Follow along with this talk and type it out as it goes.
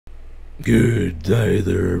Good day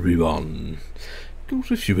there, everyone.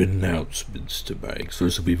 Got a few announcements to make, so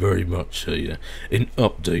this will be very much an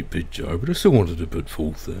update video, but I still wanted to put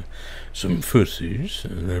forth some footage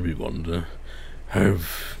and everyone to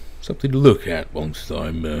have something to look at whilst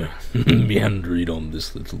I'm meandering on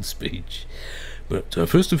this little speech. But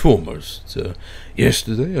first and foremost,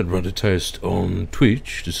 yesterday I'd run a test on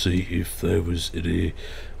Twitch to see if there was any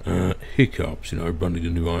hiccups, running a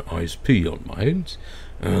new ISP on my end.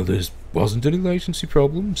 There wasn't any latency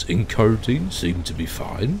problems, encoding seemed to be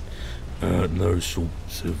fine, no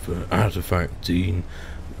sorts of artifacting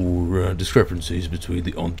or discrepancies between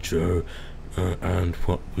the audio and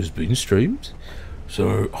what was being streamed.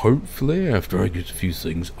 So hopefully after I get a few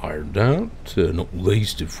things ironed out, not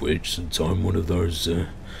least of which, since I'm one of those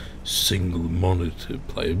single monitor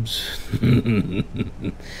plebs,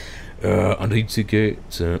 I need to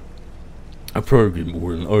get a program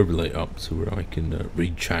or an overlay up to where I can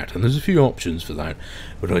read chat, and there's a few options for that,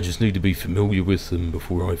 but I just need to be familiar with them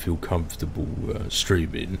before I feel comfortable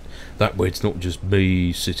streaming. That way it's not just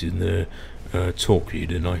me sitting there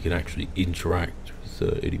talking, and I can actually interact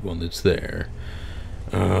with anyone that's there.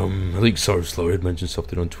 I think Slow had mentioned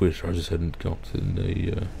something on Twitter. I just hadn't gotten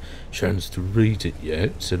a chance to read it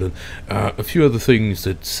yet. So a few other things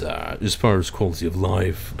that, as far as quality of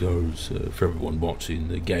life goes, for everyone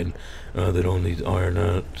watching, again, that I'll need to iron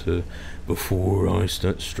out before I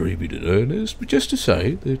start streaming in earnest. But just to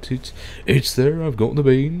say that it's there. I've got the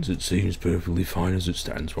means. It seems perfectly fine as it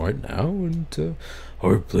stands right now, and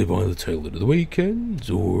hopefully by the tail end of the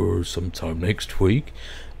weekend or sometime next week,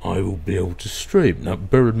 I will be able to stream. Now,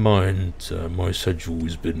 bear in mind, my schedule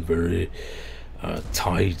has been very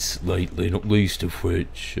tight lately, not least of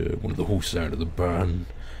which one of the horses out of the barn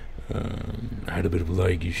had a bit of a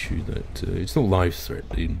leg issue that it's not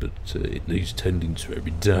life-threatening, but it needs tending to every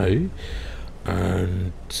day,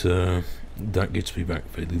 and that gets me back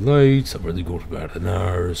fairly late. I've only got about an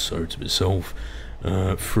hour or so to myself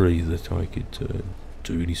free that I could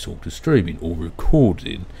do any sort of streaming or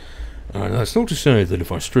recording. That's not to say that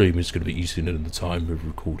if I stream it's going to be easier than the time of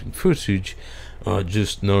recording footage.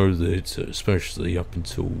 Just know that, especially up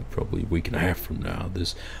until probably a week and a half from now,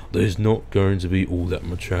 there's not going to be all that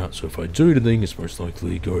much out. So if I do anything, it's most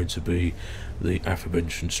likely going to be the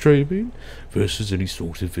aforementioned streaming versus any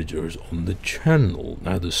sort of videos on the channel.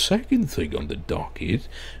 Now, the second thing on the docket,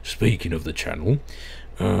 speaking of the channel,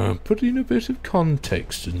 putting a bit of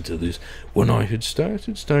context into this, when I had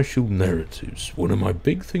started Starshield Narratives, one of my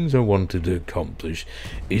big things I wanted to accomplish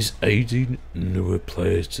is aiding newer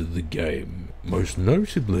players to the game, most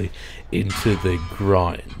notably into their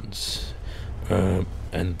grinds.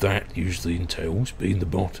 And that usually entails being the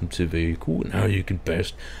bottom tier vehicle and how you can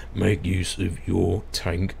best make use of your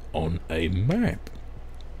tank on a map.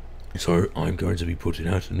 So I'm going to be putting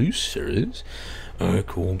out a new series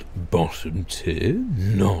called Bottom Tier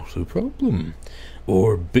Not a Problem,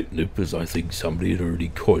 or Bitnip, as I think somebody had already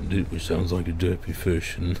coined it, which sounds like a derpy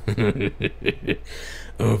version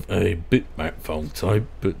of a bitmap file type,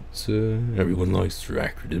 but everyone likes their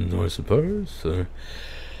acronyms, I suppose.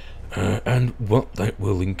 And what that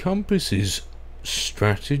will encompass is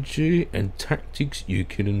strategy and tactics you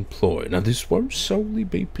can employ. Now, this won't solely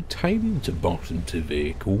be pertaining to bottom tier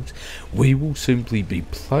vehicles. We will simply be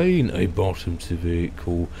playing a bottom tier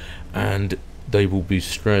vehicle, and they will be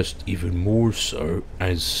stressed even more so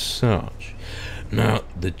as such. Now,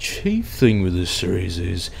 the chief thing with this series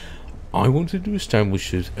is I wanted to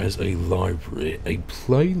establish it as a library, a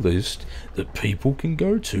playlist that people can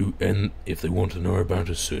go to, and if they want to know about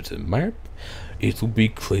a certain map, it'll be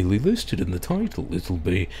clearly listed in the title. It'll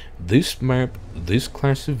be this map, this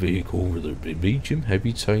class of vehicle, whether it be medium,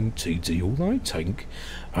 heavy tank, TT or light tank,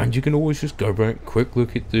 and you can always just go back, quick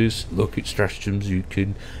look at this, look at stratagems you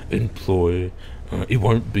can employ. It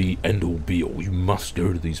won't be end-all be-all. You must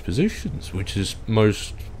go to these positions, which is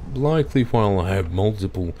most likely why I'll have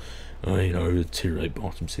multiple tier 8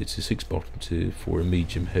 bottom tier, tier 6 bottom tier, for a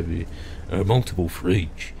medium heavy, multiple for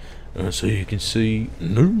each. So you can see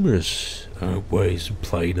numerous ways of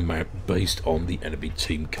playing a map based on the enemy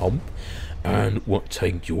team comp and what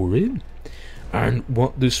tank you're in. And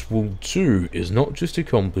what this will do is not just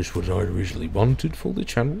accomplish what I originally wanted for the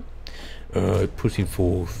channel, putting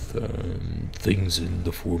forth things in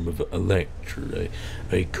the form of a lecture,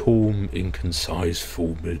 a calm and concise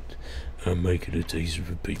format, making it easier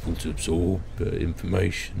for people to absorb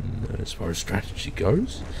information as far as strategy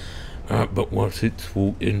goes. But what it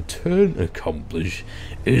will in turn accomplish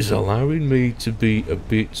is allowing me to be a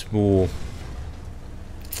bit more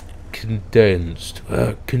condensed.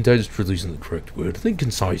 Condensed really isn't the correct word. I think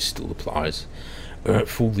concise still applies.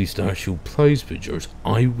 for the Starshield Plays videos.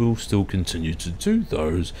 I will still continue to do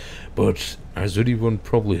those, but as anyone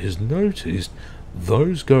probably has noticed,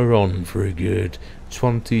 those go on for a good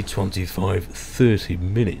 20, 25, 30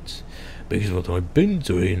 minutes, because what I've been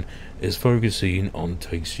doing is focusing on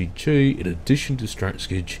TakeCG in addition to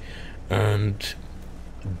StratSketch, and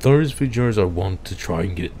those videos I want to try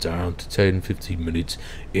and get it down to 10-15 minutes.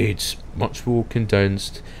 It's much more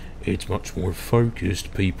condensed, it's much more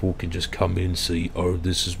focused. People can just come in, see, oh,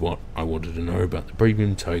 this is what I wanted to know about the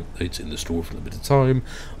premium tank, it's in the store for a bit of time,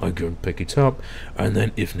 I go and pick it up, and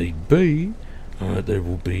then if need be, there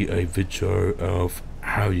will be a video of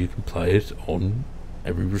how you can play it on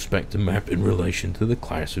every respective map in relation to the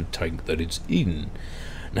class of tank that it's in.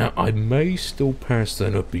 Now, I may still pass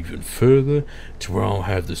that up even further to where I'll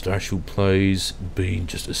have the Starshield Plays being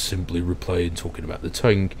just a simply replaying talking about the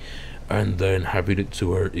tank, and then having it to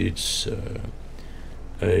where it's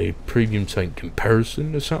a premium tank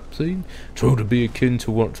comparison or something, trying to be akin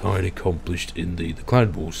to what I'd accomplished in the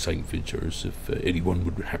Clan Wars tank videos, if anyone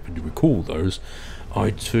would happen to recall those.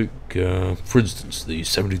 I took, for instance, the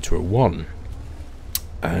 7201,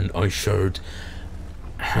 and I showed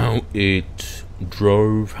how it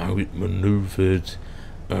drove, how it maneuvered,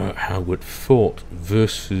 how it fought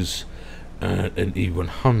versus an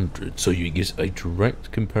E100, so you get a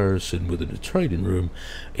direct comparison within a trading room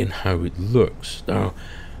in how it looks. Now,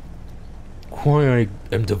 why I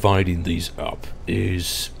am dividing these up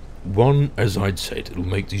is, one, as I'd said, it'll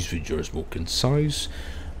make these videos more concise,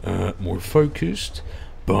 more focused,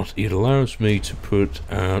 but it allows me to put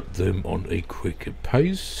out them on a quicker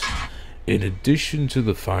pace, in addition to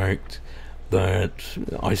the fact that,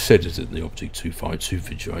 I said it in the Optic 252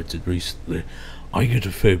 video I did recently, I get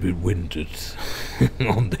a fair bit winded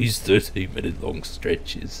on these 30-minute long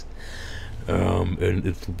stretches, and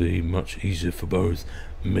it'll be much easier for both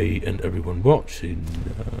me and everyone watching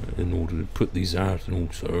in order to put these out and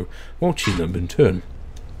also watching them in turn.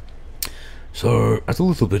 So, as a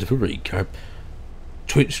little bit of a recap,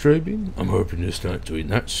 Twitch streaming, I'm hoping to start doing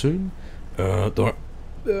that soon.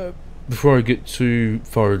 Before I get too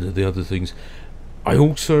far into the other things, I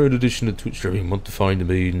also, in addition to Twitch streaming, want to find a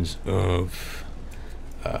means of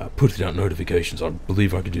putting out notifications. I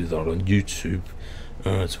believe I could do that on YouTube,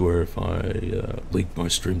 to where if I link my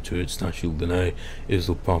stream to it, Starshield NA,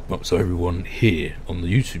 it'll pop up so everyone here on the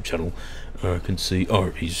YouTube channel can see, oh,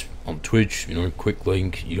 he's on Twitch, you know, quick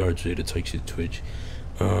link, you go to it, it takes you to Twitch.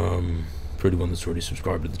 For anyone that's already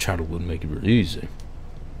subscribed to the channel, would make it really easy.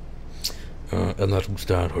 And that'll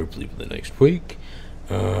start hopefully for the next week.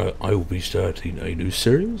 I will be starting a new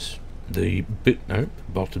series, the Bitmap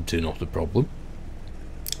Bottom Tier Not a Problem,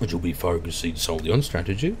 which will be focusing solely on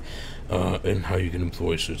strategy and how you can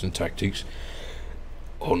employ certain tactics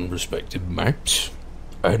on respective maps,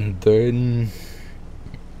 and then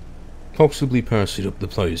possibly passing up the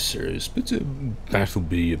Plays series, but that'll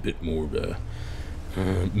be a bit more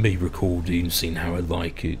me recording, seeing how I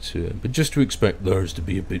like it, but just to expect those to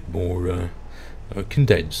be a bit more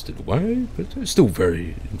condensed in a way, but still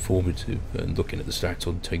very informative, and looking at the stats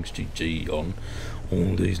on TakeCG on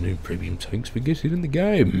all these new premium tanks we're getting in the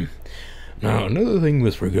game. Now, another thing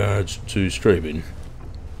with regards to streaming,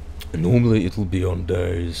 normally it'll be on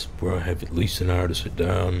days where I have at least an hour to sit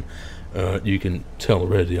down. You can tell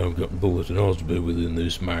already I've got Bullet and Osby within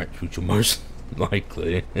this match, which will most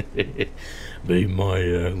likely be my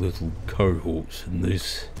little cohorts in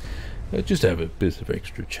this. Just have a bit of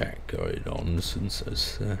extra chat going on, since,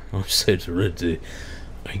 as I've said already,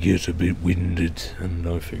 I get a bit winded, and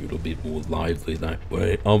I figure it'll be more lively that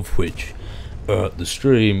way, of which the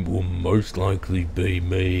stream will most likely be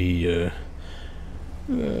me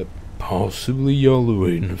possibly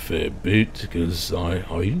yellowing a fair bit, because I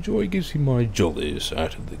enjoy getting my jollies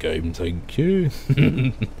out of the game, thank you.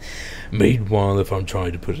 Meanwhile, if I'm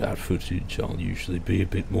trying to put out footage, I'll usually be a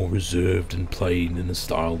bit more reserved and playing in a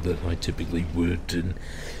style that I typically would,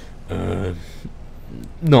 and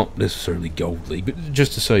not necessarily Gold League, but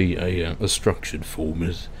just to say a structured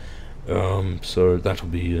format. So that'll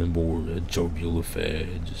be a more jovial affair,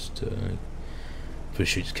 just for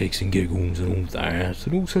shits, kicks and giggles and all that,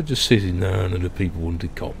 and also just sitting down and if people want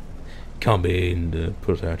to come in,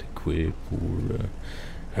 put out a quip, or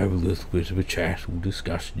have a little bit of a chat or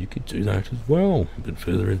discussion, you could do that as well. A bit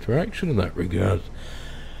further interaction in that regard.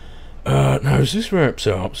 Now, as this wraps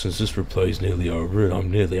up, since this replay is nearly over and I'm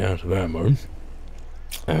nearly out of ammo,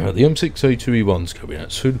 the M6A2E1's coming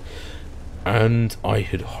out soon, and I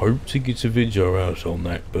had hoped to get a video out on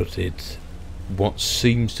that, but what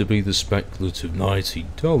seems to be the speculative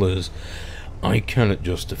 $90, I cannot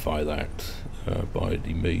justify that. by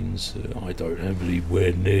any means. I don't have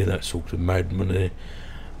anywhere near that sort of mad money,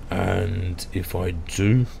 and if I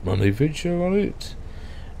do run a video on it,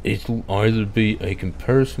 it'll either be a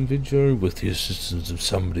comparison video with the assistance of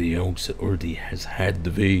somebody else that already has had the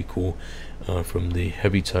vehicle from the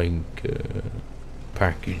heavy tank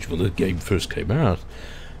package when the game first came out,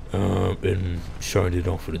 and showing it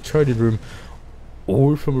off in a trading room,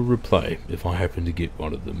 or from a replay if I happen to get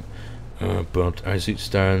one of them. But as it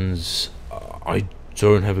stands, I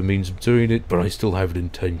don't have a means of doing it, but I still have an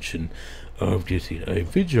intention of getting a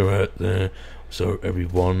video out there so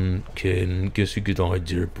everyone can get a good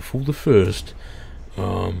idea before the first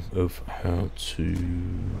of how to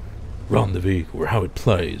run the vehicle, or how it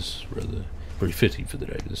plays, rather. Very fitting for the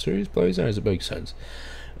name of the series, plays as it makes sense.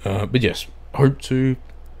 But yes, hope to,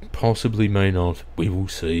 possibly may not, we will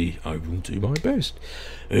see. I will do my best.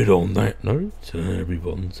 And on that note,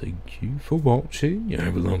 everyone, thank you for watching. You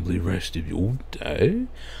have a lovely rest of your day,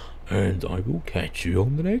 and I will catch you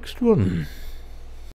on the next one.